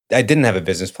I didn't have a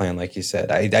business plan, like you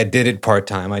said. I did it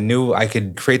part-time. I knew I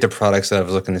could create the products that I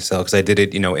was looking to sell because I did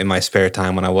it, in my spare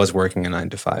time when I was working a 9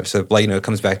 to 5. So it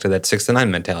comes back to that 6 to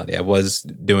 9 mentality. I was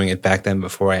doing it back then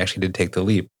before I actually did take the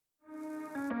leap.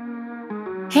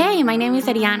 Hey, my name is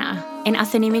Ariana, and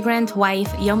as an immigrant,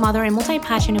 wife, young mother, and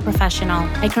multi-passionate professional,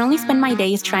 I currently spend my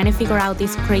days trying to figure out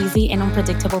this crazy and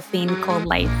unpredictable thing called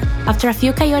life. After a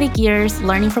few chaotic years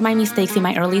learning from my mistakes in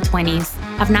my early 20s,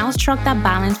 I've now struck that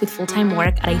balance with full-time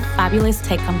work at a fabulous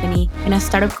tech company and a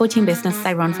startup coaching business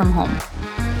I run from home.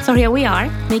 So here we are,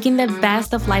 making the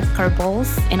best of life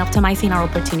curveballs and optimizing our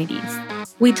opportunities.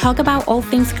 We talk about all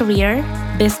things career,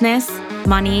 business,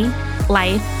 money,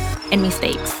 life, and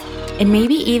mistakes. And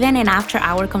maybe even an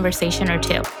after-hour conversation or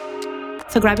two.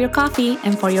 So grab your coffee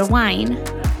and pour your wine,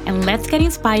 and let's get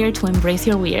inspired to embrace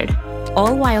your weird,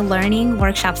 all while learning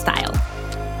workshop style.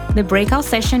 The breakout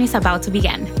session is about to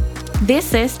begin.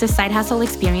 This is the Side Hustle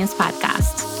Experience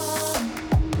podcast.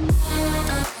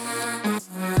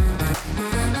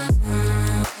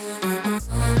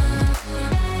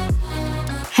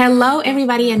 Hello,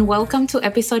 everybody, and welcome to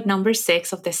episode number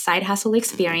 6 of the Side Hustle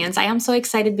Experience. I am so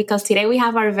excited because today we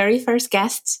have our very first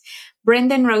guest,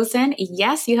 Rosen.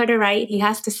 Yes, you heard it right. He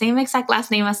has the same exact last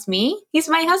name as me. He's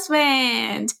my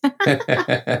husband.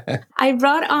 I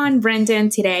brought on Brendan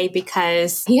today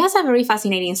because he has a very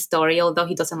fascinating story, although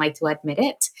he doesn't like to admit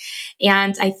it.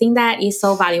 And I think that is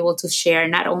so valuable to share,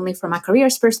 not only from a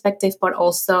career's perspective, but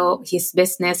also his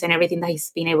business and everything that he's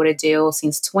been able to do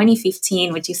since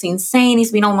 2015, which is insane.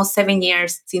 It's been almost 7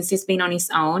 years since he's been on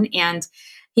his own. And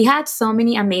he had so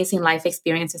many amazing life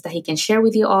experiences that he can share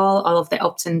with you all of the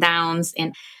ups and downs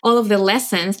and all of the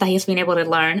lessons that he's been able to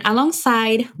learn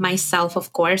alongside myself,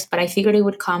 of course, but I figured it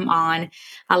would come on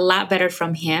a lot better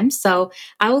from him. So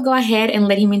I will go ahead and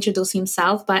let him introduce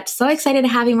himself, but so excited to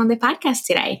have him on the podcast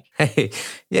today. Hey,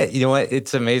 yeah, you know what?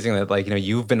 It's amazing that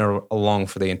you've been along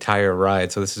for the entire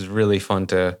ride. So this is really fun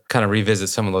to kind of revisit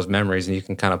some of those memories, and you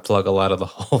can kind of plug a lot of the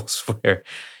holes where,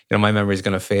 my memory is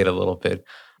going to fade a little bit.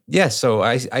 Yeah, so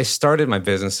I started my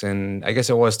business in, I guess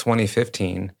it was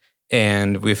 2015,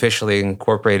 and we officially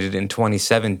incorporated in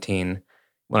 2017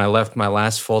 when I left my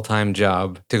last full-time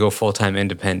job to go full-time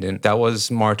independent. That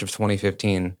was March of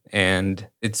 2015, and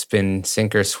it's been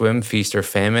sink or swim, feast or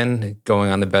famine,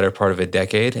 going on the better part of a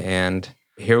decade, and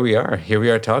here we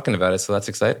are talking about it, so that's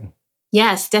exciting.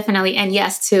 Yes, definitely. And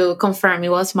yes, to confirm, it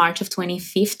was March of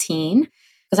 2015.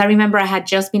 Because I remember I had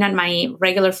just been at my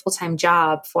regular full-time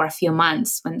job for a few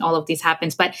months when all of this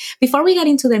happens. But before we get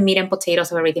into the meat and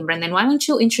potatoes of everything, Brendan, why don't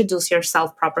you introduce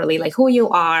yourself properly, like who you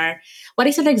are, what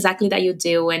is it exactly that you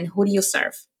do, and who do you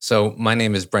serve? So my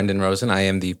name is Brendan Rosen. I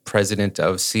am the president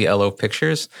of CLO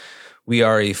Pictures. We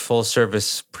are a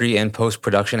full-service pre- and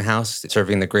post-production house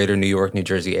serving the greater New York, New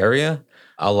Jersey area.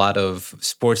 A lot of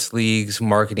sports leagues,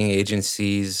 marketing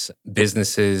agencies,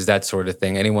 businesses, that sort of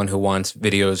thing. Anyone who wants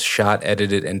videos shot,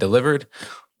 edited, and delivered,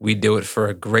 we do it for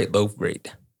a great low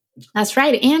rate. That's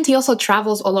right. And he also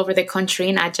travels all over the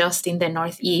country, not just in the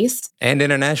Northeast. And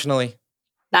internationally.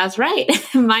 That's right.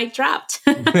 Mic dropped.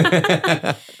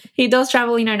 He does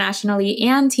travel internationally,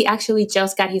 and he actually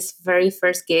just got his very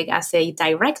first gig as a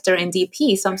director and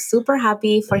DP. So I'm super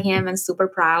happy for him and super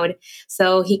proud.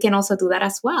 So he can also do that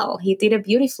as well. He did it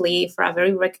beautifully for a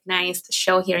very recognized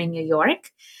show here in New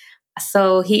York.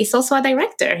 So he's also a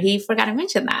director. He forgot to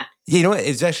mention that. You know what?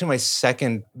 It's actually my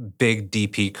second big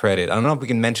DP credit. I don't know if we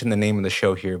can mention the name of the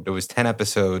show here, but it was 10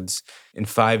 episodes in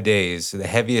 5 days, the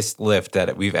heaviest lift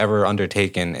that we've ever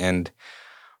undertaken. And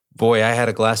boy, I had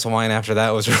a glass of wine after that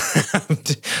was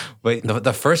wrapped. But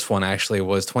the first one actually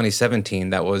was 2017.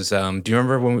 That was, do you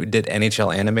remember when we did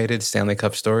NHL animated Stanley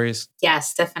Cup stories?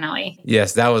 Yes, definitely.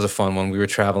 Yes, that was a fun one. We were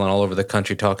traveling all over the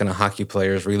country talking to hockey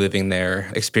players, reliving their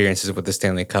experiences with the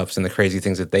Stanley Cups and the crazy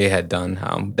things that they had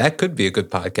done. That could be a good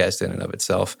podcast in and of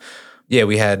itself. Yeah,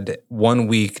 we had 1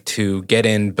 week to get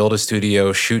in, build a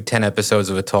studio, shoot 10 episodes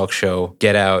of a talk show,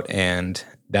 get out, and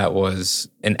that was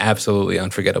an absolutely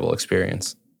unforgettable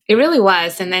experience. It really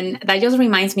was. And then that just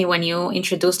reminds me when you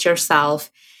introduced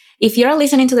yourself. If you're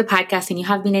listening to the podcast and you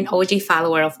have been an OG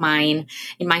follower of mine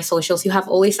in my socials, you have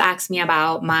always asked me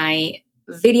about my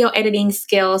video editing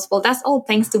skills. Well, that's all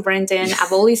thanks to Brendan.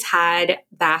 I've always had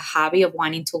that hobby of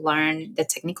wanting to learn the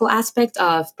technical aspect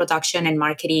of production and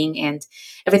marketing and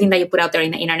everything that you put out there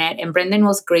in the internet. And Brendan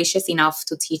was gracious enough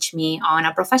to teach me on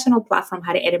a professional platform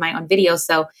how to edit my own videos.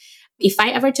 So if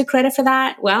I ever took credit for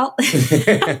that, well,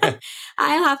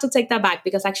 I'll have to take that back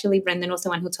because actually Brendan was the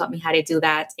one who taught me how to do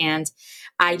that. And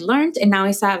I learned, and now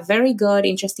it's a very good,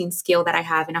 interesting skill that I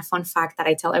have and a fun fact that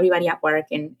I tell everybody at work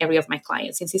and every of my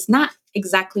clients, since it's not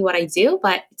exactly what I do,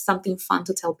 but it's something fun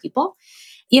to tell people.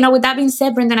 With that being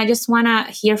said, Brendan, I just want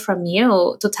to hear from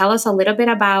you to tell us a little bit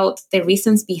about the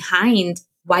reasons behind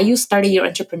why you started your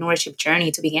entrepreneurship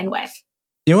journey to begin with.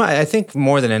 I think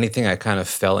more than anything, I kind of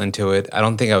fell into it. I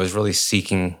don't think I was really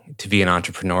seeking to be an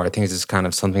entrepreneur. I think it's just kind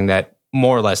of something that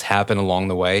more or less happened along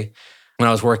the way. When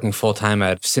I was working full time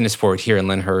at Cinesport here in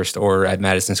Lyndhurst or at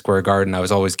Madison Square Garden, I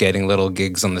was always getting little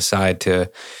gigs on the side to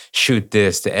shoot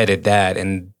this, to edit that.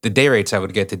 And the day rates I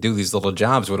would get to do these little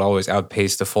jobs would always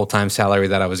outpace the full time salary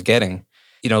that I was getting.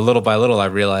 Little by little, I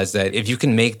realized that if you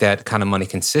can make that kind of money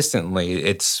consistently,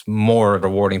 it's more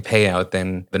rewarding payout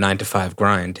than the 9 to 5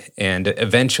 grind. And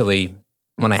eventually,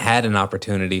 when I had an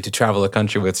opportunity to travel the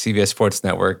country with CBS Sports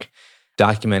Network,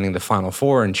 documenting the Final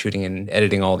Four and shooting and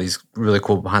editing all these really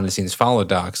cool behind the scenes follow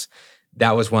docs,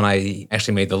 that was when I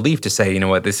actually made the leap to say,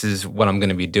 this is what I'm going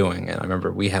to be doing. And I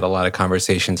remember we had a lot of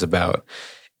conversations about,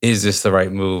 is this the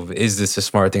right move? Is this a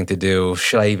smart thing to do?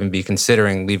 Should I even be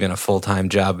considering leaving a full-time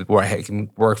job where I can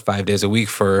work 5 days a week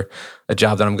for a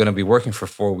job that I'm going to be working for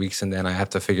 4 weeks, and then I have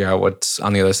to figure out what's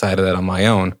on the other side of that on my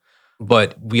own?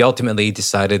 But we ultimately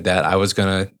decided that I was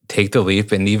going to take the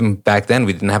leap. And even back then,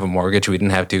 we didn't have a mortgage. We didn't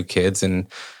have 2 kids. And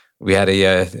we had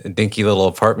a dinky little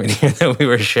apartment here that we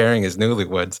were sharing as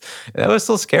newlyweds. That was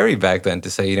still scary back then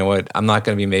to say, I'm not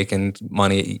going to be making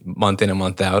money month in and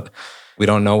month out. We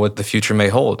don't know what the future may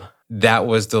hold. That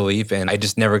was the leap. And I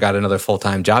just never got another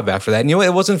full-time job after that. And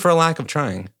it wasn't for a lack of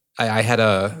trying. I had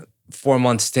a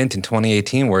 4-month stint in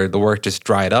 2018 where the work just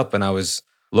dried up and I was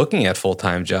looking at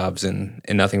full-time jobs and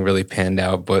nothing really panned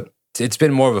out. But it's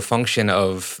been more of a function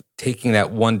of taking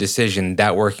that one decision,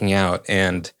 that working out,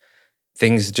 and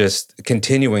things just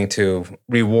continuing to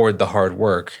reward the hard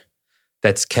work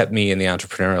that's kept me in the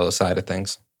entrepreneurial side of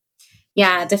things.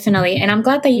 Yeah, definitely. And I'm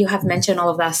glad that you have mentioned all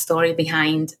of that story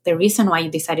behind the reason why you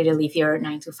decided to leave your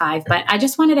 9 to 5. But I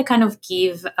just wanted to kind of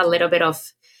give a little bit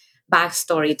of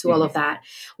backstory to all of that.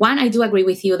 One, I do agree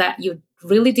with you that you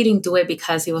really didn't do it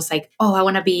because it was like, oh, I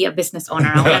want to be a business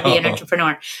owner. I want to be an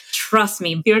entrepreneur. Trust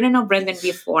me, if you didn't know Brendan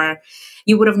before,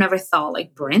 you would have never thought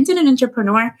like Brendan, an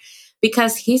entrepreneur,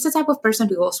 because he's the type of person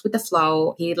who goes with the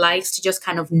flow. He likes to just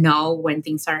kind of know when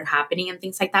things are happening and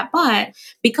things like that. But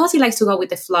because he likes to go with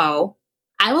the flow,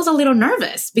 I was a little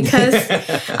nervous because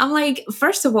I'm like,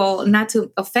 first of all, not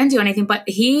to offend you or anything, but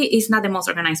he is not the most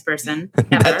organized person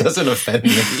ever. That doesn't offend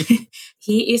me.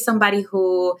 He is somebody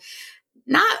who,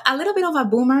 not a little bit of a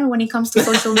boomer when it comes to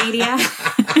social media.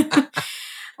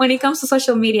 When it comes to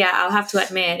social media, I'll have to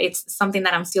admit, it's something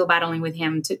that I'm still battling with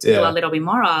him to do a little bit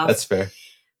more of. That's fair.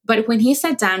 But when he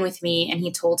sat down with me and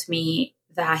he told me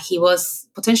that he was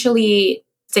potentially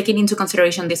taking into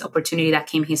consideration this opportunity that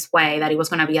came his way, that it was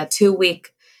going to be a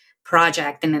 2-week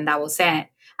project and then that was it,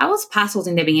 I was puzzled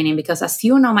in the beginning because, as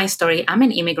you know my story, I'm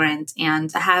an immigrant and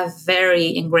I have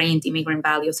very ingrained immigrant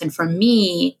values. And for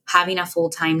me, having a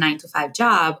full-time 9 to 5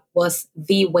 job was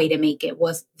the way to make it,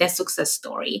 was the success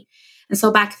story. And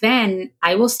so back then,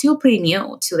 I was still pretty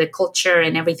new to the culture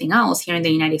and everything else here in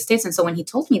the United States. And so when he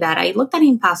told me that, I looked at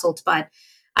him puzzled, but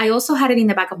I also had it in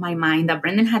the back of my mind that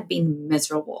Brendan had been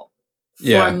miserable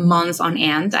for months on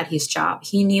end at his job.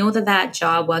 He knew that that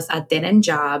job was a dead-end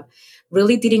job,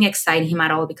 really didn't excite him at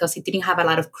all because he didn't have a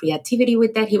lot of creativity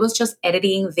with that. He was just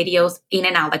editing videos in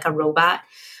and out like a robot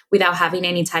without having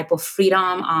any type of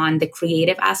freedom on the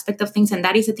creative aspect of things. And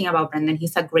that is the thing about Brendan.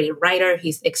 He's a great writer.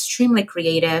 He's extremely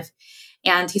creative.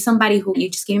 And he's somebody who you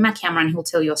just give him a camera and he'll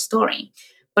tell you a story.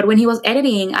 But when he was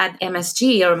editing at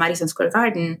MSG or Madison Square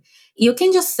Garden, you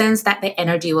can just sense that the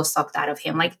energy was sucked out of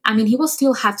him. Like, I mean, he will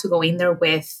still have to go in there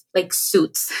with like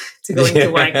suits to go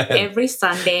into work every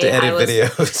Sunday. To edit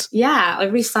videos. Yeah,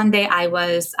 every Sunday I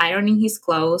was ironing his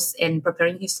clothes and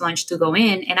preparing his lunch to go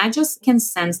in. And I just can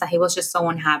sense that he was just so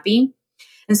unhappy.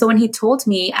 And so when he told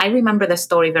me, I remember the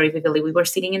story very vividly. We were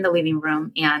sitting in the living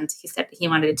room and he said he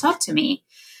wanted to talk to me.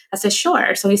 I said,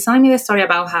 sure. So he's telling me the story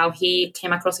about how he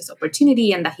came across this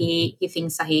opportunity and that he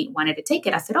thinks that he wanted to take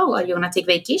it. I said, oh, are you going to take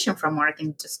vacation from work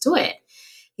and just do it?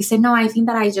 He said, no, I think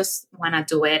that I just want to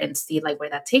do it and see like where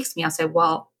that takes me. I said,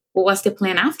 well, what's the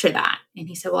plan after that? And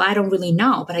he said, well, I don't really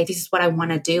know, but this is what I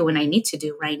want to do and I need to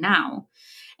do right now.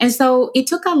 And so it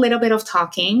took a little bit of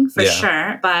talking for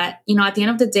sure. But, at the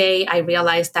end of the day, I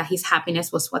realized that his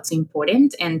happiness was what's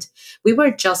important. And we were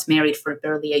just married for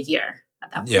barely a year.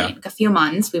 At that point, like a few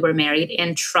months, we were married.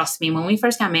 And trust me, when we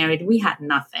first got married, we had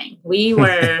nothing. We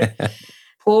were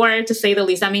poor, to say the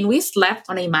least. I mean, we slept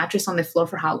on a mattress on the floor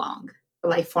for how long? For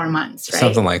like 4 months, right?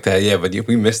 Something like that. Yeah, but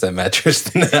we missed that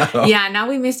mattress now. Yeah, now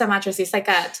we missed a mattress. It's like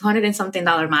a $200 and something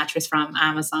mattress from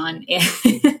Amazon.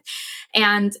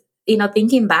 And,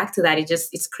 thinking back to that,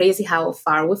 it's crazy how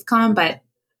far we've come. But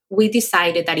we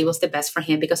decided that it was the best for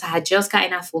him because I had just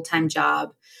gotten a full-time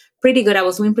job. Pretty good. I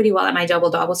was doing pretty well at my job,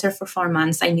 although I was there for 4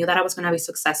 months. I knew that I was going to be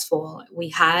successful. We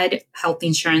had health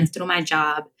insurance through my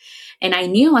job. And I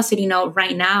knew, I said,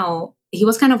 right now, he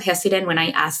was kind of hesitant when I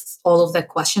asked all of the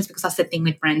questions because that's the thing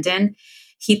with Brendan.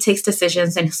 He takes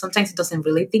decisions and sometimes he doesn't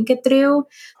really think it through.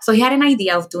 So he had an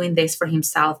idea of doing this for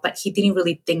himself, but he didn't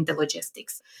really think the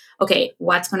logistics. Okay,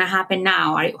 what's going to happen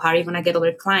now? How are you going to get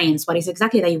other clients? What is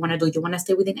exactly that you want to do? Do you want to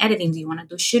stay within editing? Do you want to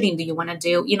do shooting? Do you want to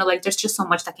do, there's just so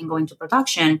much that can go into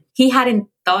production. He hadn't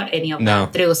thought any of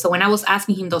that through. So when I was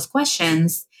asking him those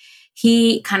questions,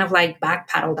 he kind of like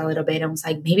backpedaled a little bit and was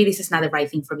like, maybe this is not the right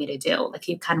thing for me to do. Like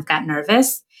he kind of got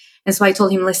nervous. And so I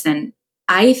told him, listen,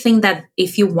 I think that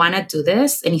if you want to do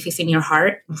this and if it's in your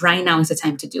heart, right now is the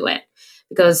time to do it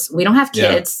because we don't have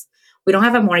kids, we don't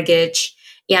have a mortgage,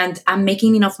 and I'm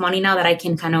making enough money now that I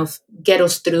can kind of get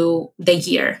us through the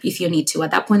year if you need to.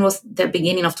 At that point was the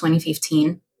beginning of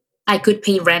 2015. I could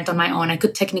pay rent on my own. I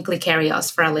could technically carry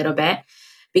us for a little bit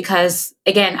because,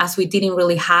 again, as we didn't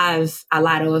really have a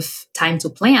lot of time to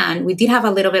plan, we did have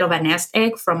a little bit of a nest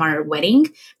egg from our wedding,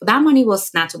 but that money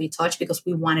was not to be touched because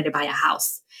we wanted to buy a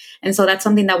house. And so that's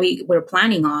something that we were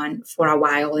planning on for a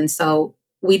while. And so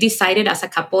we decided as a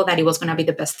couple that it was going to be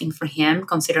the best thing for him,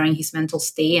 considering his mental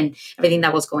state and everything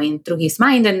that was going through his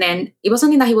mind. And then it was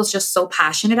something that he was just so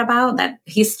passionate about that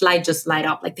his slide just light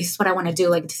up. Like, this is what I want to do.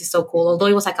 Like, this is so cool. Although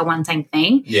it was like a one-time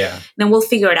thing. Yeah. Then we'll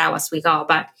figure it out as we go.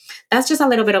 But that's just a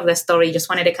little bit of the story. Just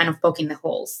wanted to kind of poke in the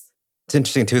holes. It's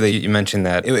interesting, too, that you mentioned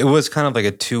that. It was kind of like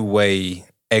a two-way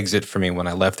exit for me when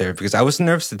I left there because I was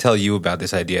nervous to tell you about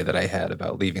this idea that I had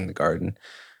about leaving the garden.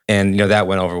 And, that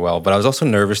went over well. But I was also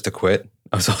nervous to quit.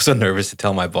 I was also nervous to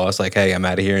tell my boss, like, hey, I'm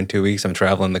out of here in 2 weeks. I'm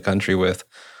traveling the country with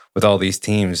all these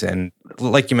teams. And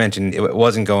like you mentioned, it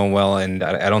wasn't going well. And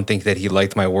I don't think that he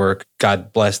liked my work.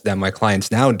 God bless them. My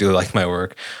clients now do like my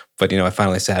work. But, I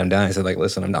finally sat him down. I said, like,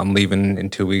 listen, I'm leaving in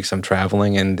 2 weeks. I'm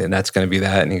traveling and that's going to be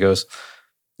that. And he goes,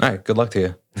 all right, good luck to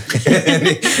you.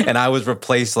 and I was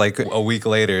replaced like a week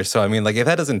later. So, I mean, like, if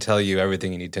that doesn't tell you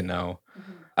everything you need to know,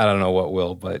 I don't know what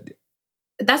will, but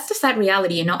that's the sad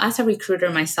reality, as a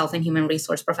recruiter myself and human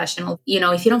resource professional,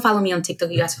 if you don't follow me on TikTok,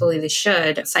 you absolutely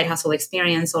should, Side Hustle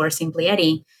Experience or Simply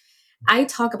Eddie. I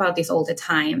talk about this all the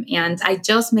time. And I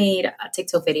just made a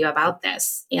TikTok video about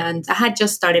this. And I had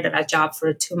just started at a job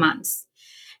for 2 months.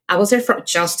 I was there for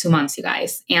just 2 months, you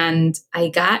guys. And I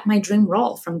got my dream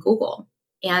role from Google.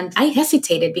 And I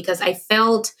hesitated because I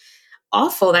felt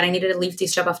awful that I needed to leave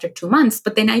this job after 2 months.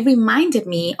 But then I reminded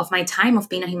me of my time of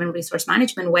being a human resource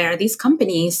management, where these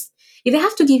companies, if they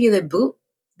have to give you the boot,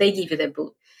 they give you the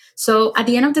boot. So at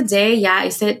the end of the day, I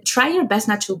said, try your best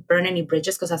not to burn any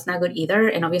bridges because that's not good either.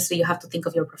 And obviously you have to think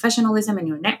of your professionalism and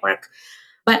your network.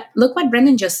 But look what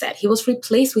Brendan just said. He was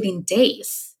replaced within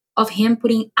days of him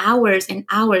putting hours and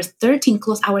hours, 13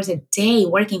 close hours a day,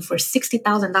 working for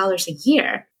 $60,000 a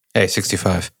year. Hey,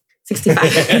 65. 65.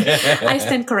 I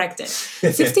stand corrected.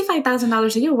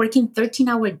 $65,000 a year working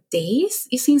 13-hour days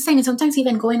is insane. And sometimes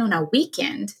even going on a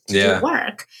weekend to do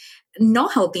work. No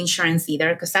health insurance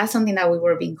either, because that's something that we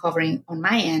were being covering on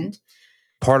my end.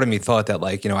 Part of me thought that,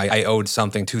 like, I owed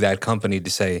something to that company to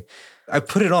say, I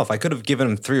put it off. I could have given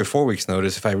him 3 or 4 weeks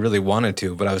notice if I really wanted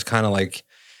to, but I was kind of like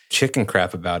chicken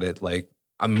crap about it. Like,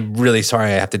 I'm really sorry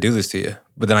I have to do this to you.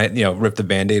 But then I, ripped the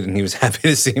Band-Aid and he was happy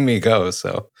to see me go.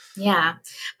 So, yeah.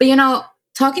 But,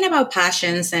 talking about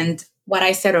passions and what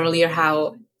I said earlier,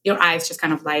 how your eyes just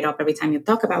kind of light up every time you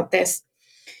talk about this.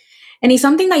 And it's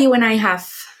something that you and I have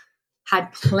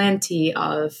had plenty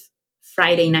of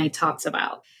Friday night talks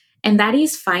about. And that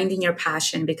is finding your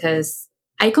passion, because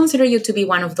I consider you to be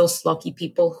one of those lucky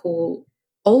people who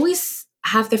always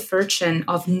have the fortune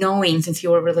of knowing since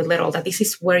you were really little that this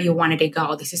is where you wanted to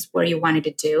go. This is where you wanted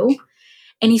to do.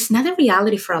 And it's not a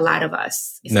reality for a lot of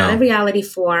us. It's not a reality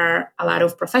for a lot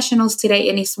of professionals today.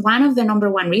 And it's one of the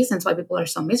number one reasons why people are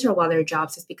so miserable at their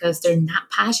jobs is because they're not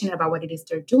passionate about what it is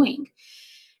they're doing.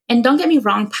 And don't get me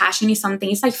wrong, passion is something,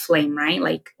 it's like flame, right?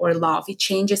 Like, or love. It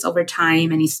changes over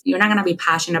time and you're not going to be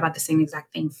passionate about the same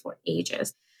exact thing for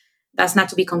ages. That's not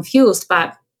to be confused.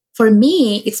 But for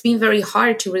me, it's been very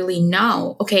hard to really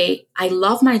know, okay, I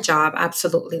love my job,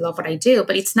 absolutely love what I do,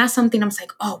 but it's not something I'm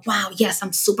like, oh, wow, yes,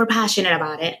 I'm super passionate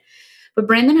about it. But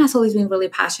Brendan has always been really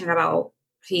passionate about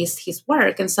his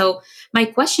work. And so my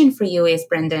question for you is,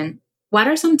 Brendan, what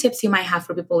are some tips you might have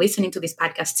for people listening to this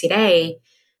podcast today?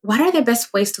 What are the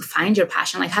best ways to find your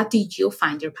passion? Like, how do you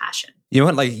find your passion? You know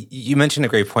what? Like, you mentioned a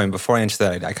great point. Before I answer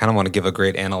that, I kind of want to give a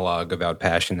great analog about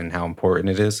passion and how important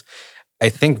it is. I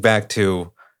think back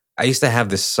to, I used to have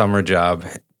this summer job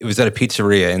It was at a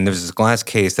pizzeria, and there was this glass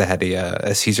case that had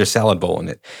a Caesar salad bowl in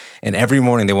it. And every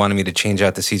morning they wanted me to change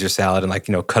out the Caesar salad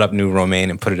and cut up new romaine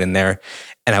and put it in there.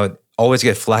 And I would always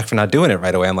get flack for not doing it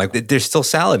right away. I'm like, there's still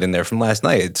salad in there from last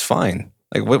night. It's fine.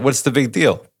 Like, what's the big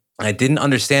deal? And I didn't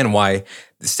understand why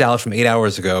the salad from 8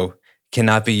 hours ago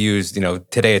cannot be used,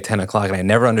 today at 10 o'clock. And I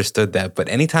never understood that. But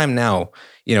anytime now,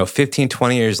 15,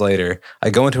 20 years later,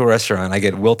 I go into a restaurant, I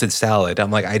get wilted salad.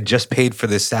 I'm like, I just paid for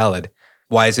this salad.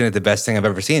 Why isn't it the best thing I've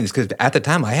ever seen? It's because at the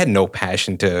time I had no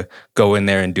passion to go in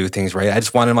there and do things right. I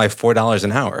just wanted my $4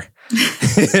 an hour.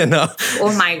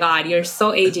 Oh my God, you're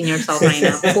so aging yourself right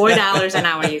now. $4 an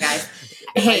hour, you guys.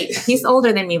 Hey, he's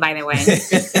older than me, by the way.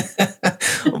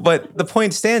 But the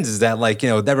point stands is that,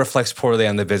 that reflects poorly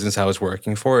on the business I was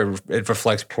working for. It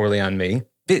reflects poorly on me.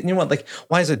 You know what?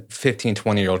 Why is a 15,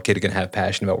 20-year-old kid going to have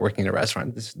passion about working in a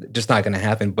restaurant? It's just not going to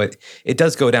happen. But it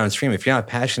does go downstream. If you're not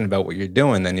passionate about what you're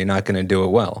doing, then you're not going to do it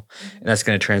well. And that's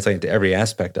going to translate into every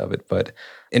aspect of it. But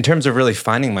in terms of really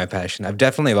finding my passion, I've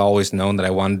definitely always known that I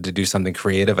wanted to do something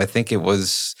creative. I think it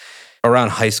was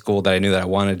around high school that I knew that I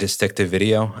wanted to stick to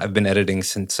video. I've been editing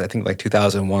since, I think,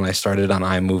 2001. I started on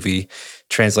iMovie,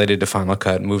 translated to Final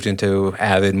Cut, moved into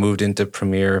Avid, moved into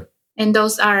Premiere. And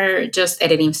those are just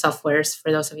editing softwares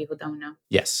for those of you who don't know.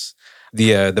 Yes.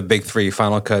 The big three,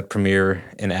 Final Cut, Premiere,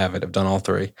 and Avid. I've done all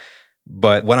three.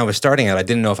 But when I was starting out, I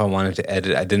didn't know if I wanted to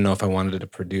edit. I didn't know if I wanted to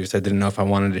produce. I didn't know if I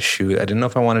wanted to shoot. I didn't know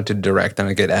if I wanted to direct. And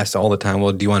I get asked all the time,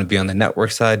 well, do you want to be on the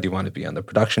network side? Do you want to be on the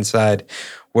production side?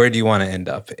 Where do you want to end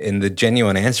up? And the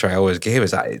genuine answer I always gave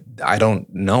is, I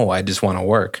don't know. I just want to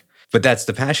work. But that's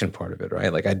the passion part of it,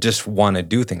 right? I just want to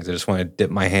do things. I just want to dip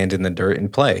my hand in the dirt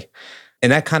and play.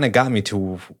 And that kind of got me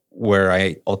to where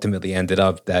I ultimately ended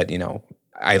up that,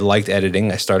 I liked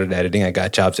editing. I started editing. I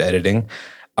got jobs editing.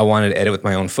 I wanted to edit with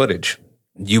my own footage.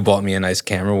 You bought me a nice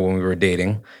camera when we were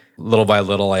dating. Little by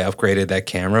little, I upgraded that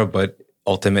camera, but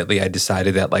ultimately I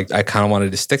decided that I kind of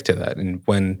wanted to stick to that. And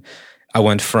when I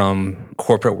went from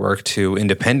corporate work to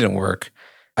independent work,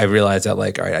 I realized that all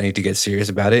right, I need to get serious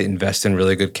about it, invest in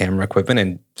really good camera equipment,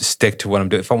 and stick to what I'm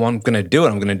doing. If I'm going to do it,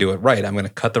 I'm going to do it right. I'm going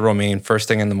to cut the romaine first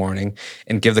thing in the morning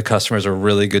and give the customers a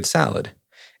really good salad.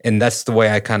 And that's the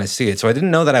way I kind of see it. So I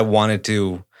didn't know that I wanted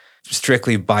to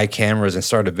strictly buy cameras and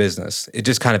start a business. It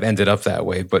just kind of ended up that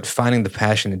way. But finding the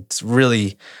passion,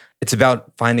 it's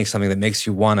about finding something that makes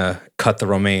you want to cut the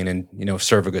romaine and,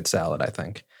 serve a good salad, I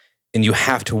think. And you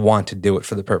have to want to do it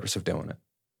for the purpose of doing it.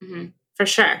 Mm-hmm. For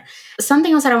sure.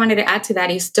 Something else that I wanted to add to that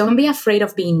is don't be afraid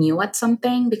of being new at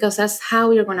something, because that's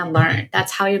how you're going to learn.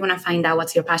 That's how you're going to find out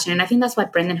what's your passion. And I think that's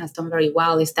what Brendan has done very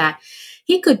well, is that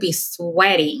he could be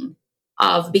sweating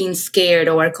of being scared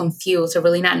or confused or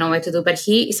really not know what to do. But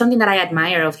it's something that I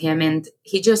admire of him. And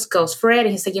he just goes for it. And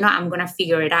he's like, I'm going to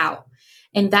figure it out.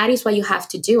 And that is what you have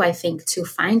to do, I think, to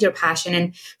find your passion.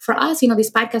 And for us,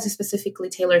 this podcast is specifically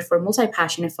tailored for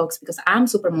multi-passionate folks, because I'm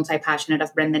super multi-passionate,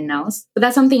 as Brendan knows. But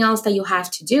that's something else that you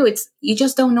have to do. You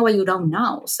just don't know what you don't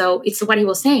know. So it's what he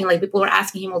was saying. People were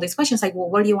asking him all these questions, well,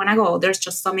 where do you want to go? There's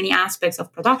just so many aspects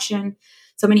of production,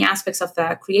 so many aspects of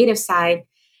the creative side.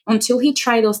 Until he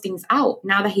tried those things out,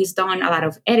 now that he's done a lot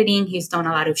of editing, he's done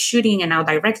a lot of shooting and now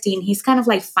directing, he's kind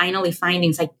of finally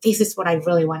finding, this is what I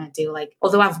really want to do.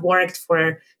 Although I've worked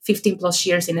for 15 plus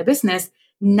years in the business,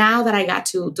 now that I got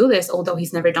to do this, although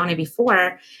he's never done it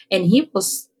before, and he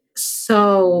was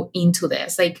so into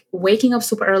this, waking up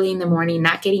super early in the morning,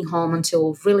 not getting home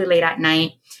until really late at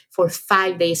night for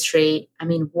 5 days straight.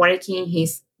 Working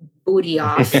his booty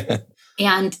off.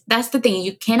 And that's the thing.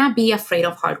 You cannot be afraid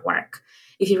of hard work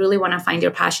if you really want to find your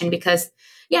passion, because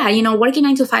working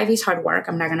 9 to 5 is hard work.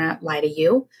 I'm not going to lie to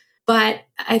you. But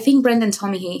I think Brendan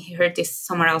told me he heard this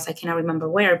somewhere else. I cannot remember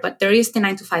where, but there is the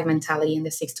 9 to 5 mentality and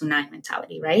the 6 to 9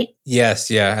 mentality, right?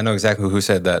 Yes. Yeah. I know exactly who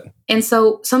said that. And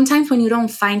so sometimes when you don't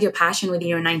find your passion within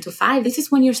your 9 to 5, this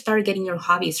is when you start getting your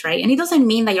hobbies, right? And it doesn't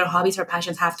mean that your hobbies or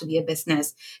passions have to be a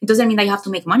business. It doesn't mean that you have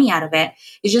to make money out of it.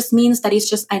 It just means that it's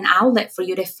just an outlet for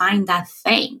you to find that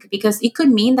thing, because it could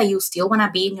mean that you still want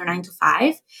to be in your 9 to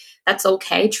 5. That's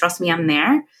okay. Trust me, I'm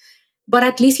there. But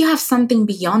at least you have something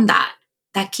beyond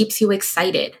that keeps you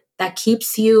excited, that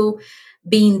keeps you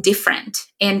being different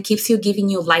and keeps you giving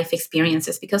you life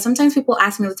experiences. Because sometimes people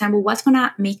ask me all the time, well, what's going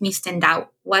to make me stand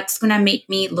out? What's going to make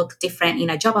me look different in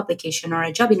a job application or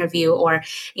a job interview or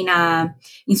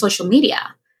in social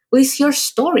media? Well, it's your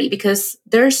story, because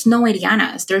there's no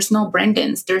Arianas, there's no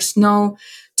Brendans, there's no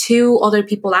 2 other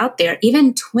people out there.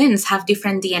 Even twins have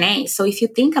different DNA. So if you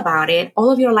think about it,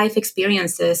 all of your life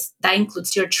experiences, that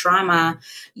includes your trauma,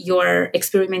 your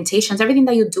experimentations, everything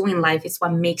that you do in life is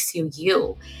what makes you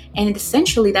you. And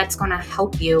essentially, that's going to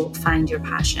help you find your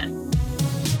passion.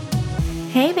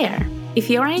 Hey there. If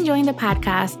you are enjoying the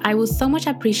podcast, I would so much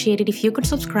appreciate it if you could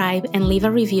subscribe and leave a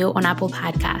review on Apple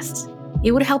Podcasts.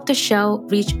 It would help the show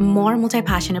reach more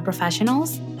multi-passionate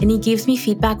professionals, and it gives me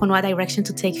feedback on what direction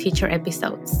to take future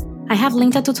episodes. I have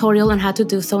linked a tutorial on how to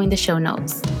do so in the show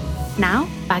notes. Now,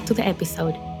 back to the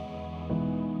episode.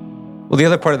 Well, the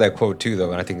other part of that quote too,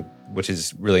 though, and I think which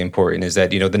is really important, is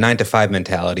that, the 9 to 5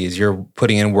 mentality is you're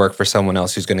putting in work for someone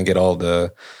else who's going to get all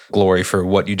the glory for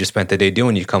what you just spent the day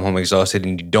doing. You come home exhausted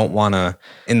and you don't want to,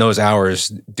 in those hours,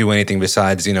 do anything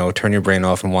besides, turn your brain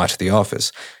off and watch The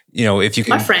Office. If you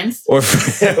can. Or Friends. Or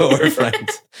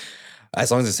Friends. As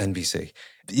long as it's NBC.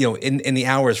 In the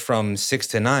hours from 6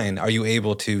 to 9, are you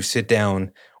able to sit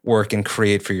down, work, and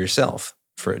create for yourself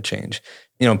for a change?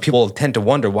 People tend to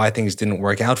wonder why things didn't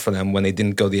work out for them when they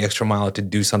didn't go the extra mile to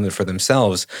do something for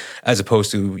themselves, as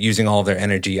opposed to using all of their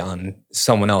energy on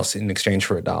someone else in exchange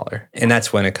for $1. And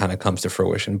that's when it kind of comes to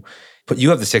fruition. But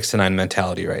you have the 6 to 9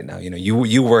 mentality right now.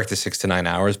 You work the 6 to 9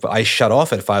 hours, but I shut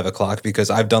off at 5 o'clock because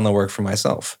I've done the work for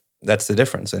myself. That's the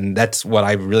difference. And that's what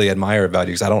I really admire about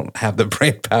you, because I don't have the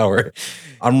brain power.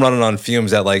 I'm running on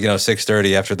fumes at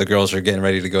 6:30 after the girls are getting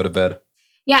ready to go to bed.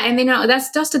 Yeah, and that's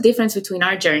just the difference between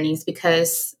our journeys,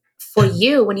 because for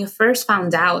you, when you first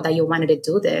found out that you wanted to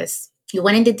do this, you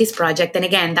went and did this project. And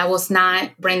again, that was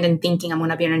not Brendan thinking I'm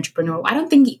going to be an entrepreneur. I don't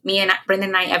think me and Brendan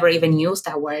and I ever even used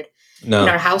that word in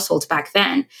our households back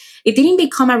then. It didn't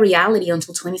become a reality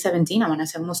until 2017. I want to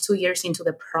say almost 2 years into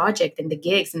the project and the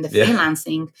gigs and the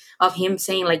freelancing of him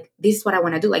saying this is what I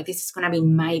want to do. This is going to be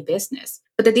my business.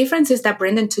 But the difference is that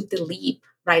Brendan took the leap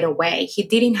right away. He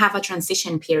didn't have a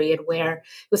transition period where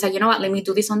he was like, you know what, let me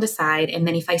do this on the side. And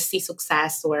then if I see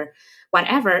success or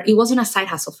whatever, it wasn't a side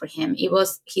hustle for him. It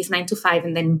was his 9 to 5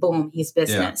 and then boom, his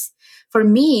business. For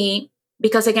me,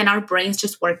 because again, our brains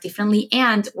just work differently.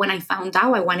 And when I found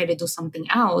out I wanted to do something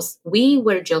else, we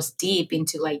were just deep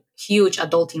into huge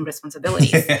adulting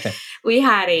responsibilities. We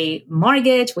had a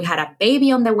mortgage, we had a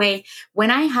baby on the way. When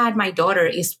I had my daughter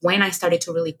is when I started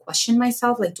to really question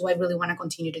myself. Do I really want to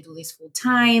continue to do this full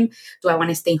time? Do I want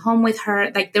to stay home with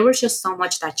her? There was just so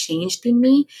much that changed in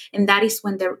me. And that is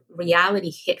when the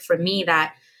reality hit for me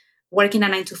that working a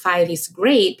 9 to 5 is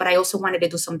great, but I also wanted to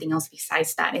do something else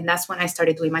besides that. And that's when I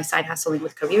started doing my side hustling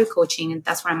with career coaching. And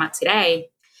that's where I'm at today.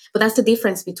 But that's the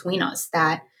difference between us,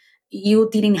 that you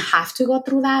didn't have to go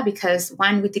through that because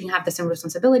one, we didn't have the same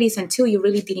responsibilities. And two, you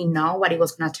really didn't know what it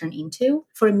was going to turn into.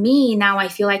 For me, now I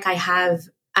feel like I have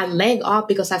a leg up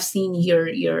because I've seen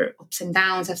your ups and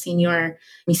downs. I've seen your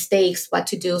mistakes, what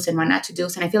to do and what not to do.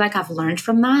 And I feel like I've learned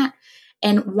from that.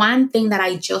 And one thing that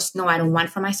I just know I don't want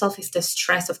for myself is the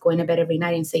stress of going to bed every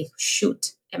night and say,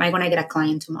 shoot, am I going to get a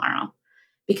client tomorrow?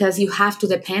 Because you have to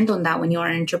depend on that when you're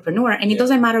an entrepreneur. And it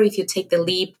doesn't matter if you take the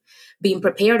leap being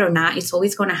prepared or not, it's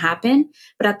always going to happen.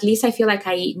 But at least I feel like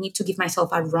I need to give myself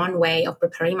a runway of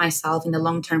preparing myself in the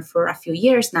long term for a few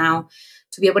years now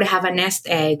to be able to have a nest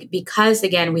egg, because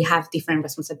again, we have different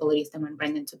responsibilities than when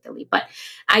Brendan took the leap. But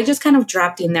I just kind of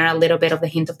dropped in there a little bit of the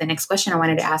hint of the next question I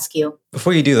wanted to ask you.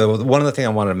 Before you do though, one other thing I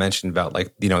wanted to mention about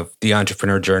the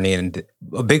entrepreneur journey, and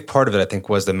a big part of it, I think,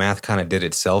 was the math kind of did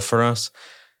itself for us.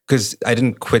 Because I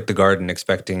didn't quit the garden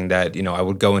expecting that, I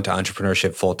would go into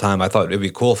entrepreneurship full time. I thought it'd be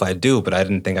cool if I do, but I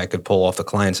didn't think I could pull off the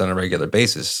clients on a regular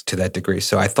basis to that degree.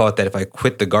 So I thought that if I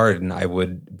quit the garden, I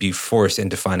would be forced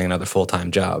into finding another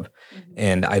full-time job. Mm-hmm.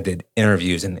 And I did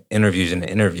interviews and interviews and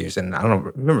interviews. And I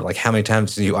don't remember how many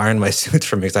times you ironed my suits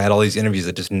for me, because I had all these interviews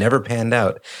that just never panned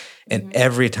out. And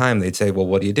every time they'd say, well,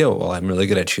 what do you do? Well, I'm really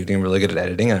good at shooting, I'm really good at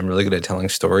editing, and I'm really good at telling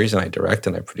stories, and I direct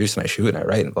and I produce and I shoot and I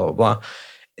write and blah, blah, blah.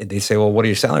 They say, well, what are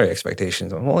your salary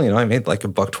expectations? Well, I made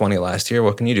 $120 last year.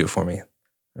 What can you do for me?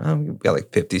 We got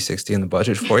 50, 60 in the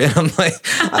budget for you. I'm like,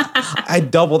 I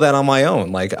double that on my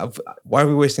own. Why are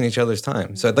we wasting each other's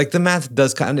time? So the math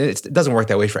does it doesn't work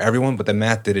that way for everyone, but the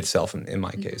math did itself in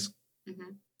my case.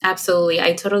 Mm-hmm. Absolutely.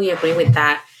 I totally agree with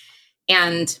that.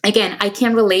 And again, I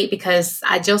can relate because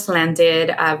I just landed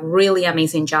a really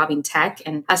amazing job in tech.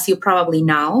 And as you probably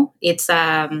know, it's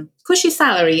a cushy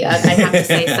salary, I have to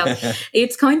say. So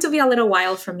it's going to be a little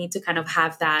while for me to kind of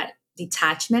have that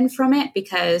detachment from it,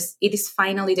 because it is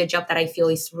finally the job that I feel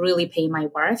is really paying my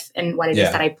worth and what it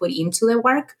is that I put into the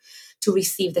work to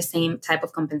receive the same type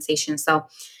of compensation. So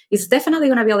it's definitely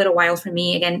going to be a little while for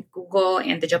me. Again, Google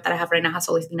and the job that I have right now has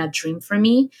always been a dream for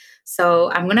me.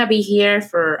 So I'm going to be here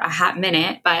for a hot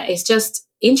minute, but it's just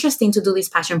interesting to do this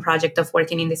passion project of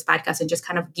working in this podcast and just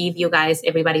kind of give you guys,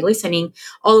 everybody listening,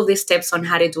 all of these tips on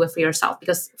how to do it for yourself.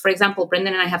 Because, for example,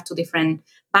 Brendan and I have two different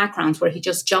backgrounds where he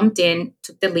just jumped in,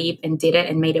 took the leap and did it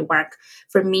and made it work.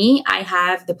 For me, I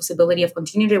have the possibility of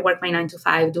continuing to work my 9 to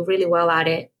 5, do really well at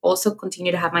it, also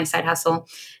continue to have my side hustle.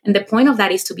 And the point of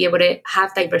that is to be able to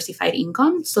have diversified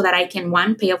income so that I can,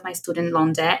 one, pay off my student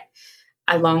loan debt,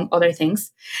 along other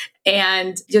things,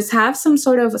 and just have some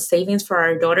sort of savings for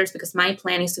our daughters, because my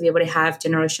plan is to be able to have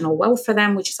generational wealth for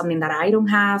them, which is something that I don't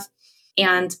have,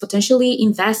 and potentially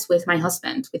invest with my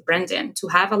husband, with Brendan, to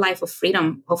have a life of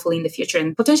freedom, hopefully in the future.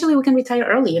 And potentially we can retire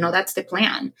early. That's the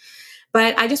plan.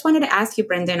 But I just wanted to ask you,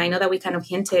 Brendan, I know that we kind of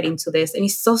hinted into this, and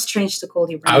it's so strange to call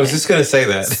you Brendan. I was just going to say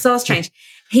that. So strange.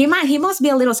 He must be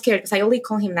a little scared because I only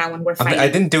call him that when we're fighting. I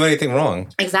didn't do anything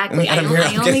wrong. Exactly. I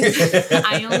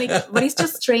only, but it's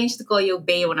just strange to call you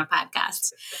babe on a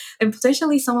podcast. And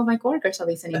potentially some of my coworkers are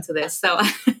listening to this. So,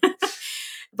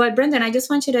 but Brendan, I just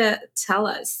want you to tell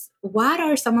us, what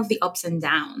are some of the ups and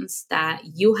downs that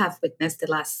you have witnessed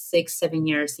the last 6-7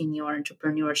 years in your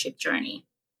entrepreneurship journey?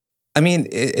 I mean,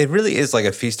 it really is like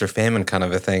a feast or famine kind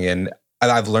of a thing. And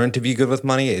I've learned to be good with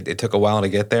money. It took a while to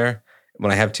get there.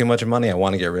 When I have too much money, I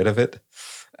want to get rid of it.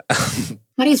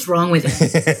 What is wrong with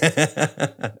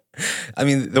it? I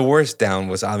mean, the worst down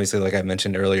was obviously, like I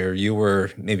mentioned earlier, you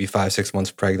were maybe 5-6 months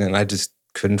pregnant, and I just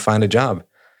couldn't find a job.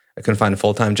 I couldn't find a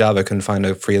full-time job. I couldn't find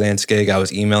a freelance gig. I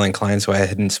was emailing clients who I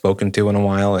hadn't spoken to in a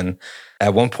while. And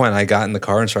at one point, I got in the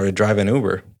car and started driving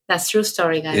Uber. That's true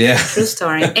story, guys. Yeah. True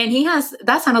story. And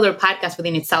that's another podcast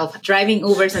within itself, driving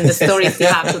Ubers and the stories you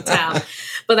have to tell.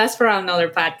 But that's for another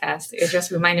podcast. It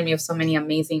just reminded me of so many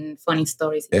amazing, funny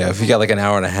stories. Yeah, if you got like an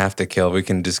hour and a half to kill, we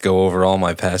can just go over all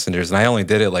my passengers. And I only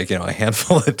did it like, a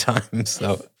handful of times.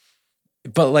 So,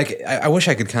 but like, I wish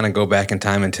I could kind of go back in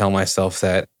time and tell myself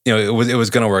that, it was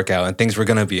going to work out and things were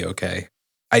going to be okay.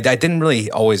 I didn't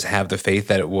really always have the faith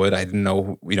that it would. I didn't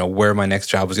know, where my next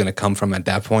job was going to come from at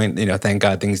that point. Thank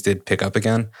God things did pick up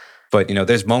again. But,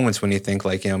 there's moments when you think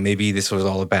like, maybe this was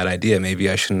all a bad idea. Maybe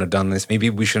I shouldn't have done this. Maybe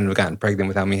we shouldn't have gotten pregnant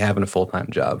without me having a full-time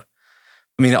job.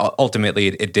 I mean, ultimately,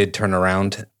 it did turn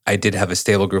around. I did have a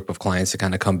stable group of clients to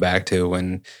kind of come back to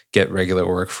and get regular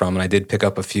work from. And I did pick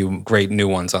up a few great new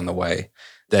ones on the way.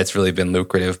 That's really been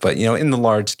lucrative. But, in the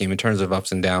large scheme, in terms of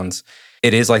ups and downs,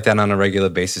 it is like that on a regular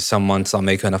basis. Some months I'll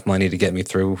make enough money to get me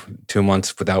through 2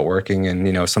 months without working.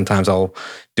 And, sometimes I'll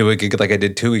do a gig like I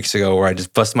did 2 weeks ago where I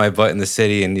just bust my butt in the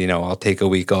city and, I'll take a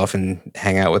week off and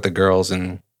hang out with the girls.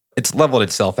 And it's leveled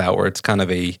itself out where it's kind of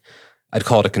I'd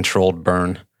call it a controlled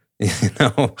burn.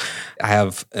 I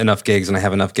have enough gigs and I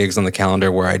have enough gigs on the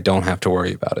calendar where I don't have to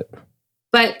worry about it.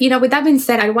 But, with that being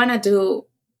said, I want to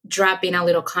drop in a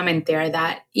little comment there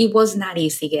that it was not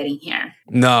easy getting here.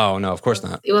 No, of course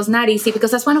not. It was not easy because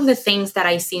that's one of the things that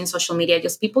I see in social media.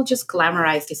 People just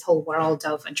glamorize this whole world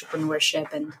of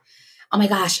entrepreneurship and, oh my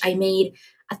gosh, I made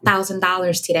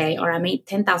 $1,000 today, or I made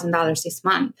 $10,000 this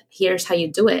month. Here's how you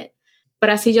do it. But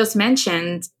as he just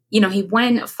mentioned, he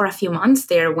went for a few months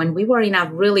there when we were in a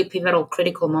really pivotal,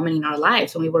 critical moment in our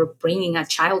lives, when we were bringing a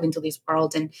child into this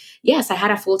world. And yes, I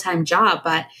had a full-time job,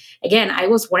 but again, I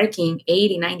was working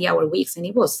 80, 90-hour weeks, and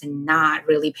it was not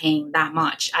really paying that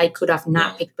much. I could have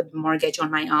not picked up the mortgage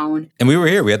on my own. And we were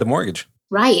here. We had the mortgage.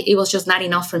 Right. It was just not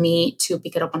enough for me to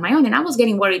pick it up on my own. And I was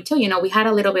getting worried too. We had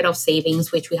a little bit of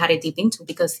savings, which we had to dip into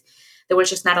because there was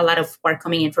just not a lot of work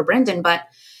coming in for Brendan. But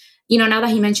now that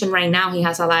he mentioned right now, he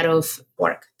has a lot of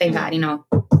work, thank God,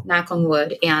 knock on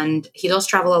wood. And he does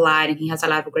travel a lot and he has a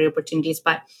lot of great opportunities.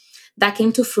 But that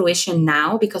came to fruition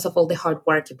now because of all the hard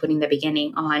work you put in the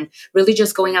beginning on really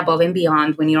just going above and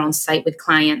beyond when you're on site with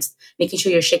clients, making sure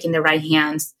you're shaking the right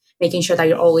hands, making sure that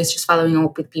you're always just following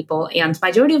up with people. And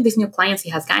majority of these new clients he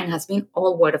has gotten has been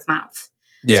all word of mouth.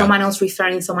 Yeah. Someone else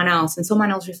referring someone else and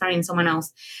someone else referring someone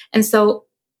else. And so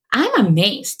I'm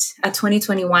amazed at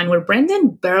 2021 where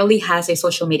Brendan barely has a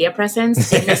social media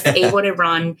presence and is able to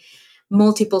run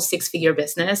multiple 6-figure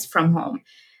business from home.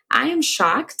 I am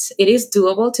shocked. It is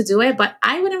doable to do it, but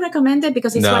I wouldn't recommend it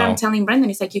because it's what I'm telling Brendan.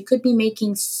 It's like you could be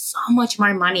making so much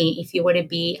more money if you were to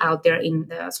be out there in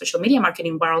the social media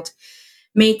marketing world,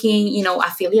 making,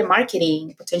 affiliate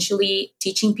marketing, potentially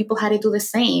teaching people how to do the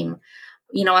same,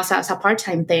 as a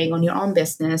part-time thing on your own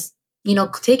business.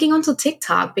 Taking onto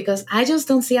TikTok, because I just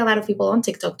don't see a lot of people on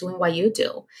TikTok doing what you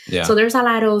do. Yeah. So there's a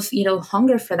lot of,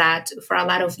 hunger for that, for a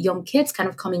lot of young kids kind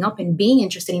of coming up and being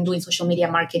interested in doing social media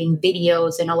marketing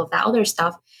videos and all of that other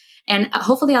stuff. And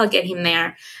hopefully I'll get him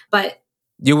there. But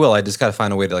you will. I just got to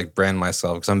find a way to brand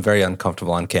myself because I'm very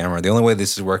uncomfortable on camera. The only way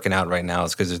this is working out right now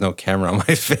is because there's no camera on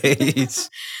my face.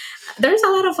 There's a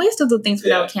lot of ways to do things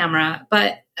without camera.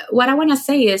 But what I want to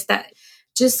say is that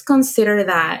just consider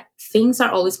that things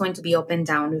are always going to be up and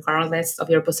down, regardless of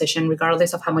your position,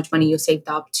 regardless of how much money you saved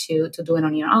up to do it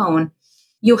on your own.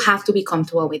 You have to be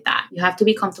comfortable with that. You have to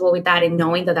be comfortable with that and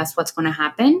knowing that that's what's going to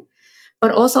happen,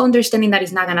 but also understanding that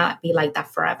it's not going to be like that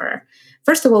forever.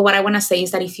 First of all, what I want to say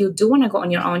is that if you do want to go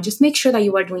on your own, just make sure that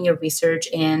you are doing your research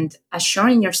and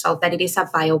assuring yourself that it is a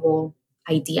viable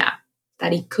idea,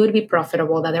 that it could be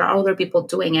profitable, that there are other people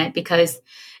doing it, because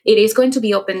it is going to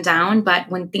be up and down. But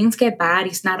when things get bad,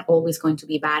 it's not always going to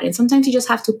be bad. And sometimes you just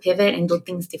have to pivot and do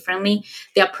things differently.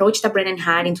 The approach that Brendan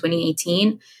had in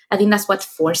 2018, I think that's what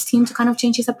forced him to kind of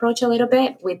change his approach a little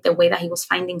bit with the way that he was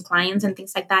finding clients and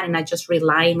things like that, and not just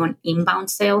relying on inbound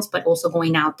sales, but also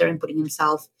going out there and putting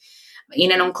himself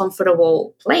in an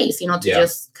uncomfortable place, to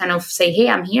just kind of say, hey,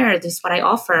 I'm here. This is what I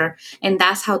offer. And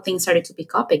that's how things started to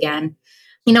pick up again.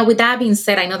 With that being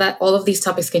said, I know that all of these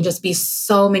topics can just be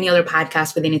so many other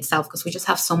podcasts within itself because we just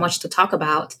have so much to talk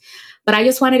about. But I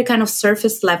just wanted to kind of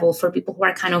surface level for people who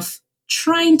are kind of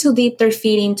trying to dip their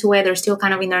feet into it. They're still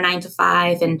kind of in their 9 to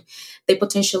 5 and they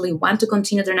potentially want to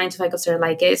continue their 9 to 5 because they're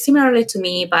like it similarly to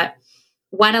me, but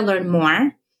want to learn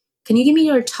more. Can you give me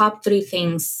your top 3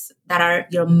 things that are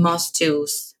your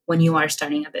must-dos when you are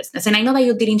starting a business? And I know that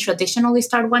you didn't traditionally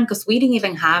start one because we didn't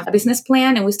even have a business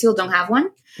plan and we still don't have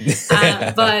one.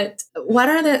 But what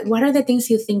are the things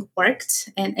you think worked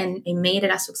and made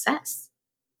it a success?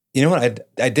 You know what?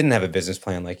 I didn't have a business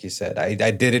plan, like you said.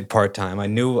 I did it part-time. I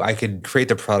knew I could create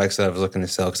the products that I was looking to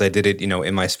sell because I did it,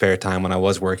 in my spare time when I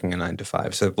was working a 9 to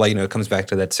 5. So, it comes back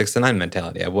to that 6 to 9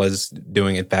 mentality. I was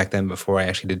doing it back then before I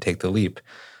actually did take the leap.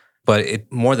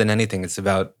 But more than anything, it's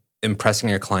about impressing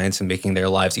your clients and making their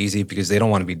lives easy because they don't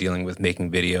want to be dealing with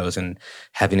making videos and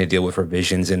having to deal with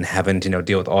revisions and having to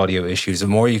deal with audio issues. The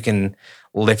more you can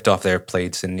lift off their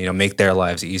plates and make their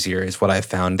lives easier is what I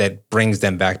found that brings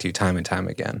them back to you time and time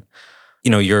again.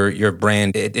 Your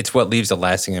brand, it's what leaves a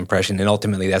lasting impression, and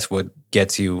ultimately that's what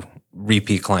gets you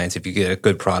repeat clients. If you get a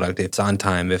good product, it's on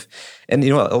time. A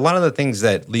lot of the things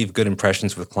that leave good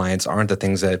impressions with clients aren't the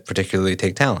things that particularly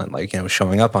take talent, like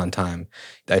showing up on time.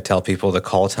 I tell people the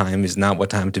call time is not what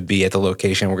time to be at the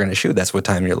location we're going to shoot. That's what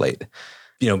time you're late.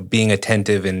 Being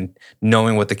attentive and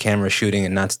knowing what the camera is shooting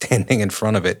and not standing in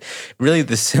front of it. Really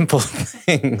the simple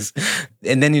things.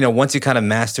 And then, once you kind of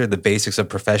master the basics of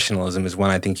professionalism is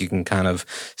when I think you can kind of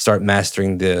start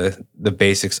mastering the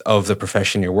basics of the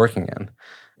profession you're working in.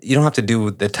 You don't have to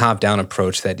do the top-down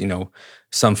approach that,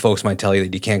 some folks might tell you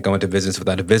that you can't go into business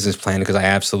without a business plan, because I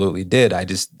absolutely did.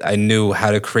 I knew how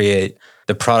to create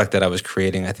the product that I was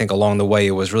creating. I think along the way,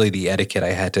 it was really the etiquette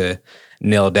I had to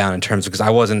nail down in terms of, because I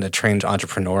wasn't a trained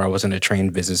entrepreneur. I wasn't a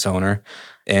trained business owner.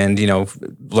 And,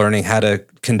 learning how to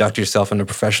conduct yourself in a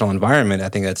professional environment, I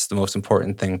think that's the most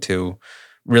important thing to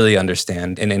really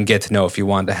understand and get to know if you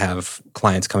want to have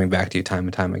clients coming back to you time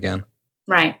and time again.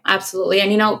 Right. Absolutely.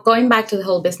 And, going back to the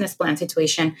whole business plan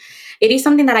situation, it is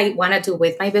something that I want to do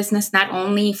with my business, not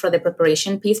only for the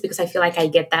preparation piece, because I feel like I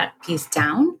get that piece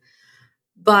down,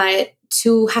 but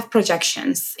to have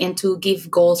projections and to give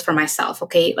goals for myself.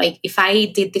 Okay. Like if I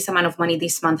did this amount of money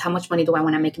this month, how much money do I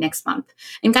want to make next month?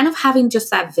 And kind of having just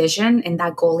that vision and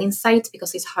that goal in sight,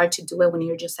 because it's hard to do it when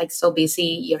you're just like so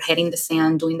busy, you're head in the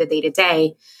sand, doing the day to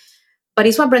day. But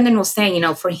it's what Brendan was saying,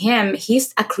 for him,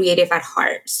 he's a creative at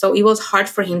heart. So it was hard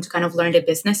for him to kind of learn the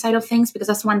business side of things, because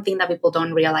that's one thing that people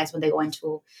don't realize when they go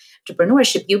into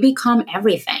entrepreneurship. You become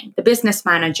everything: the business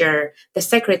manager, the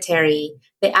secretary,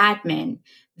 the admin,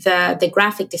 the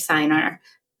graphic designer,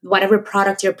 whatever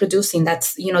product you're producing,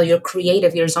 that's, you're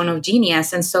creative, your zone of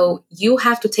genius. And so you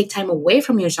have to take time away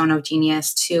from your zone of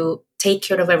genius to take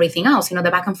care of everything else, the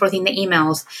back and forth in the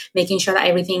emails, making sure that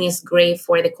everything is great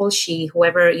for the call sheet,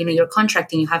 whoever, you're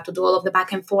contracting, you have to do all of the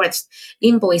back and forths,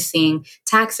 invoicing,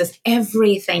 taxes,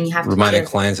 everything you have to reminding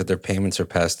clients that their payments are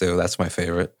past due. That's my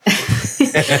favorite.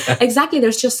 Exactly.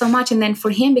 There's just so much. And then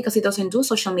for him, because he doesn't do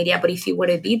social media, but if he were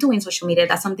to be doing social media,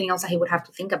 that's something else that he would have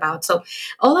to think about. So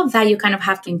all of that you kind of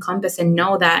have to encompass and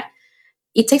know that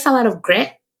it takes a lot of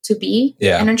grit to be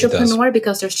an entrepreneur,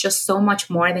 because there's just so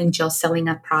much more than just selling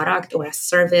a product or a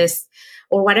service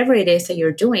or whatever it is that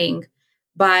you're doing.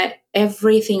 But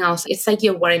everything else, it's like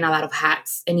you're wearing a lot of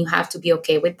hats, and you have to be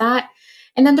okay with that.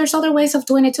 And then there's other ways of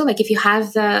doing it too. Like if you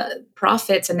have the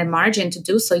profits and the margin to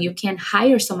do so, you can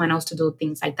hire someone else to do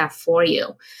things like that for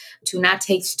you, to not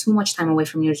take too much time away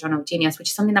from your zone of genius, which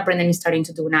is something that Brendan is starting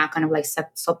to do now, kind of like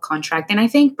subcontract. And I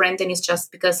think Brendan is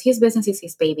just, because his business is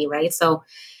his baby, right? So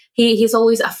he's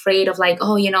always afraid of like,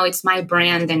 oh, it's my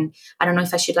brand, and I don't know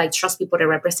if I should like trust people to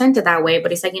represent it that way.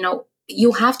 But it's like,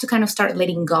 you have to kind of start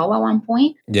letting go at one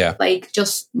point. Yeah. Like,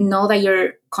 just know that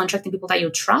you're contracting people that you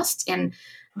trust. And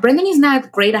Brendan is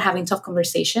not great at having tough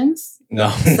conversations. No.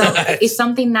 So it's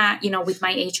something that, with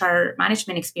my HR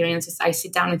management experiences, I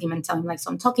sit down with him and tell him like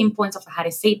some talking points of how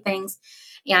to say things,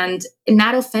 and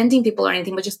not offending people or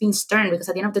anything, but just being stern, because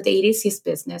at the end of the day, it is his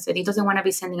business. And he doesn't want to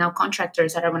be sending out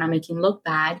contractors that are going to make him look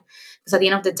bad. Because at the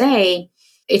end of the day,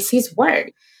 it's his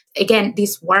work. Again,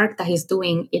 this work that he's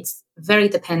doing, it's very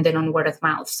dependent on word of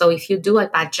mouth. So if you do a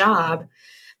bad job,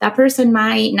 that person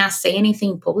might not say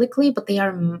anything publicly, but they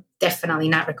are definitely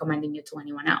not recommending you to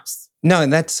anyone else. No,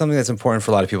 and that's something that's important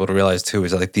for a lot of people to realize too,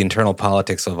 is like the internal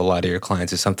politics of a lot of your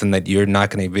clients is something that you're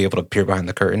not going to be able to peer behind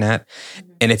the curtain at. Mm-hmm.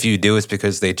 And if you do, it's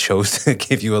because they chose to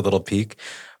give you a little peek.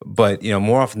 But,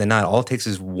 more often than not, all it takes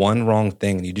is one wrong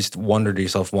thing. And you just wonder to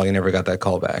yourself why you never got that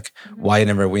call back, mm-hmm. why you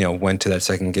never, went to that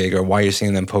second gig, or why you're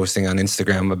seeing them posting on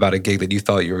Instagram about a gig that you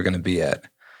thought you were going to be at.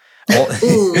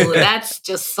 Ooh, that's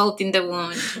just salt in the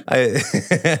wound.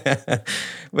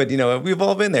 But we've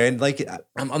all been there, and like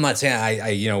I'm not saying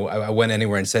I went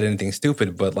anywhere and said anything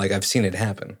stupid, but like I've seen it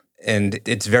happen, and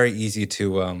it's very easy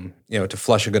to to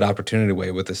flush a good opportunity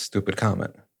away with a stupid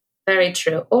comment. Very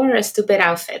true, or a stupid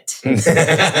outfit.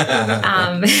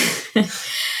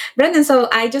 Brendan, so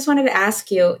I just wanted to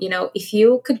ask you, if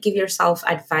you could give yourself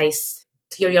advice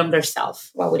to your younger self,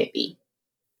 what would it be?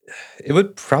 It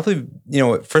would probably,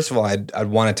 first of all, I'd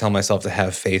want to tell myself to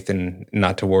have faith and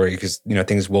not to worry, because,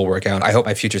 things will work out. I hope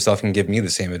my future self can give me the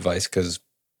same advice, because,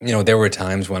 there were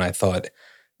times when I thought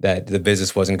that the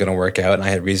business wasn't going to work out, and I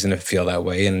had reason to feel that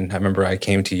way. And I remember I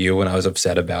came to you and I was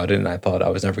upset about it, and I thought I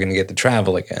was never going to get to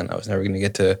travel again. I was never going to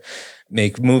get to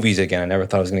make movies again. I never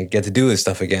thought I was going to get to do this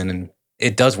stuff again. And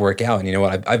it does work out. And you know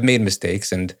what? I've made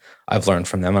mistakes and I've learned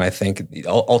from them. And I think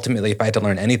ultimately, if I had to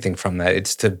learn anything from that,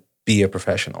 it's to be a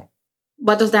professional.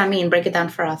 What does that mean? Break it down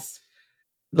for us.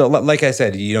 Like I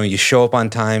said, you show up on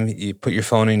time, you put your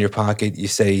phone in your pocket, you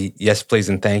say yes, please,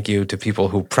 and thank you to people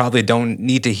who probably don't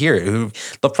need to hear it.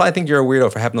 They'll probably think you're a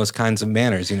weirdo for having those kinds of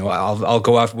manners. I'll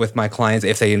go out with my clients.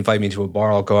 If they invite me to a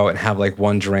bar, I'll go out and have like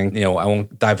one drink. I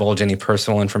won't divulge any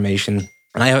personal information.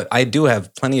 And I do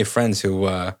have plenty of friends who,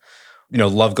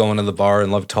 love going to the bar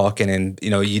and love talking. And,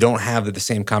 you don't have the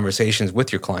same conversations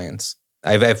with your clients.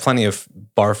 I have plenty of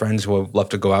bar friends who love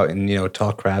to go out and,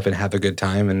 talk crap and have a good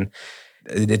time. And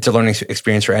it's a learning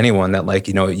experience for anyone that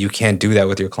you can't do that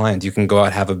with your clients. You can go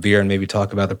out, have a beer, and maybe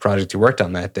talk about the project you worked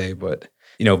on that day. But,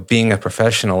 being a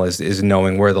professional is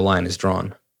knowing where the line is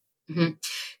drawn. Mm-hmm.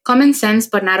 Common sense,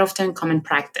 but not often common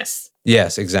practice.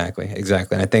 Yes, exactly.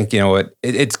 And I think,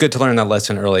 it's good to learn that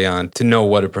lesson early on, to know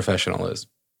what a professional is.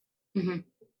 Mm-hmm.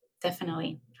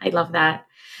 Definitely. I love that.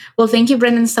 Well, thank you,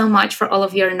 Brendan, so much for all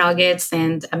of your nuggets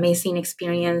and amazing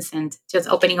experience, and just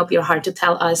opening up your heart to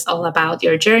tell us all about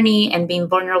your journey and being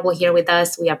vulnerable here with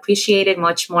us. We appreciate it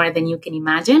much more than you can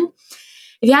imagine.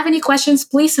 If you have any questions,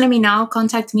 please let me know.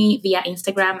 Contact me via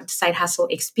Instagram, Side Hustle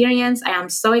Experience. I am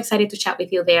so excited to chat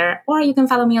with you there. Or you can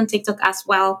follow me on TikTok as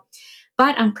well.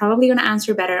 But I'm probably going to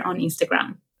answer better on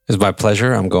Instagram. It's my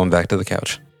pleasure. I'm going back to the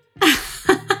couch.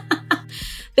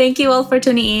 Thank you all for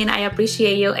tuning in. I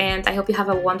appreciate you, and I hope you have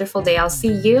a wonderful day. I'll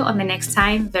see you on the next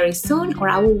time very soon, or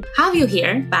I will have you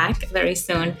here back very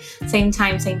soon. Same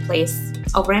time, same place.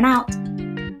 Over and out.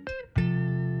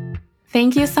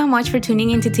 Thank you so much for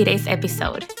tuning into today's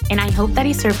episode, and I hope that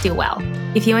it served you well.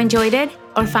 If you enjoyed it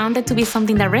or found it to be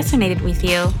something that resonated with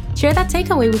you, share that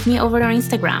takeaway with me over on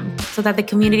Instagram so that the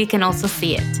community can also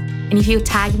see it. And if you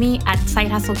tag me at Side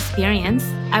Hustle Experience,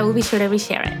 I will be sure to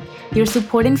reshare it. Your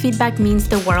support and feedback means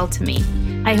the world to me.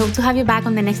 I hope to have you back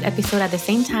on the next episode at the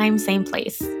same time, same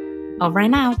place. Over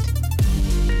and out.